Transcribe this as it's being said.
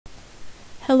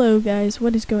Hello guys,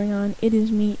 what is going on? It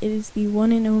is me, it is the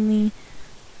one and only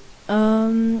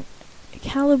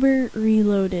Caliber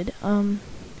Reloaded.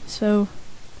 So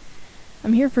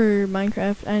I'm here for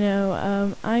Minecraft. I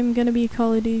know, I'm gonna be a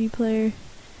Call of Duty player.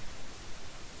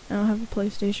 I don't have a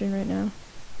PlayStation right now.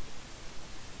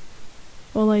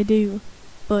 Well, I do,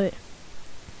 but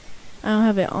I don't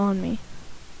have it on me.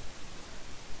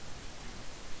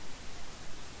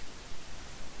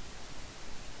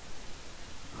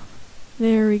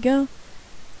 There we go.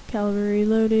 Caliber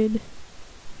Reloaded.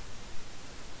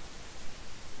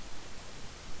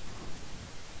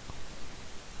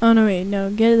 Oh no, wait,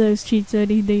 no, get those cheats out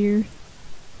of there.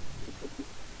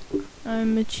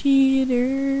 I'm a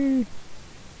cheater.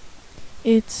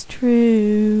 It's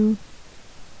true.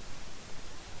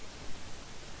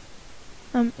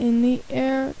 I'm in the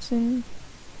air, it's in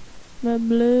my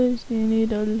blood's in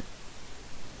it all.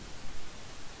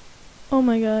 Oh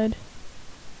my god.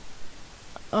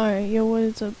 Alright, yo, what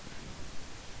is up?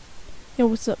 Yo,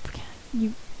 what's up?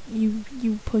 You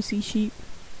pussy sheep.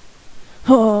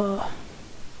 Oh.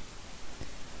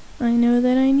 I know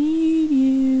that I need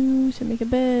you to make a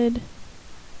bed.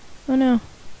 Oh no.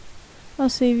 I'll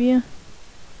save you.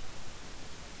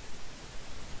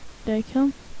 Did I kill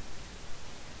him?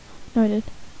 No, I did.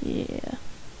 Yeah.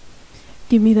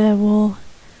 Give me that wool.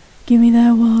 Give me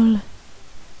that wool.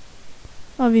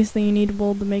 Obviously, you need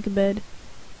wool to make a bed.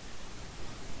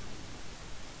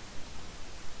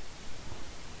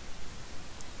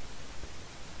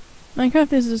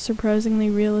 Minecraft is a surprisingly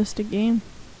realistic game.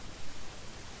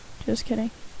 Just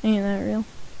kidding. Ain't that real?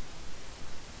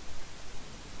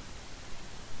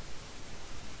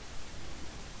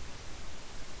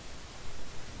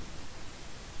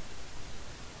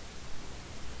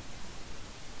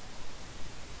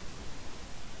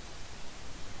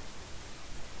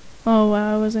 Oh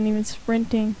wow, I wasn't even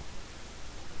sprinting.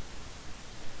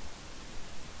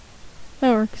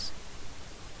 That works.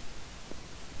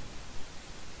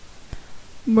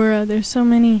 Bruh, there's so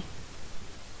many.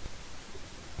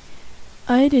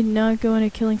 I did not go on a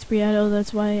killing spree at all,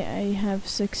 that's why I have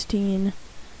 16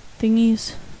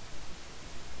 thingies.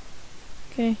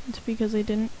 Okay, it's because I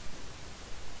didn't.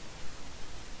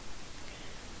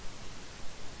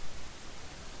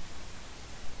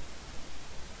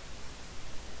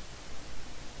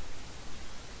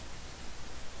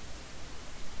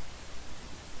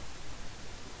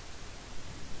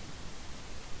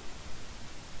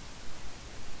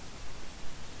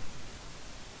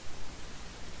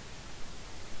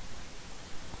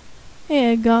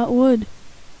 Hey, I got wood.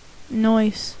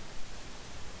 Nice.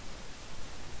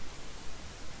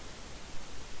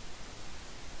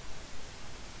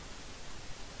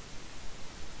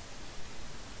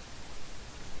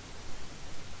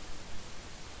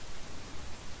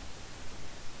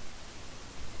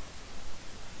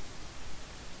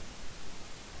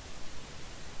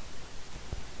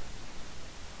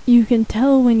 You can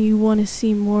tell when you want to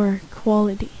see more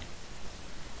quality.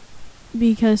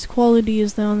 Because quality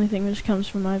is the only thing which comes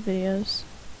from my videos.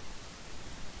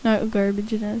 Not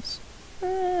garbageness.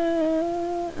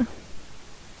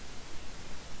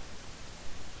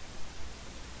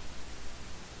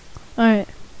 Alright.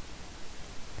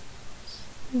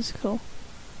 This is cool.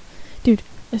 Dude,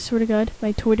 I swear to God,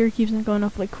 my Twitter keeps on going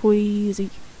off like crazy.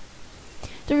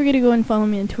 Don't forget to go and follow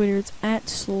me on Twitter. It's at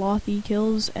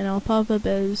SlothyKills, and I'll pop up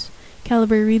as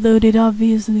Caliber Reloaded,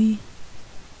 obviously.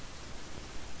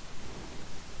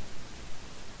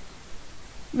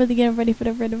 Really get ready for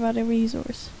the red about a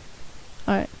resource.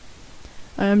 Alright.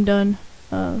 I'm done.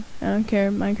 I don't care.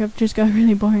 Minecraft just got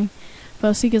really boring. But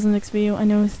I'll see you guys in the next video. I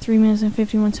know it's 3 minutes and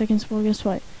 51 seconds. Well, guess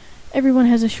what? Everyone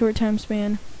has a short time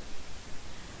span.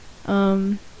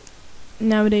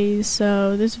 Nowadays,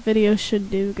 so this video should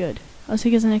do good. I'll see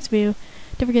you guys in the next video.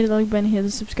 Don't forget to like button, hit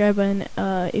the subscribe button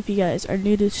if you guys are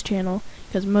new to this channel,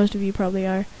 because most of you probably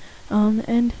are.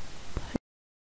 And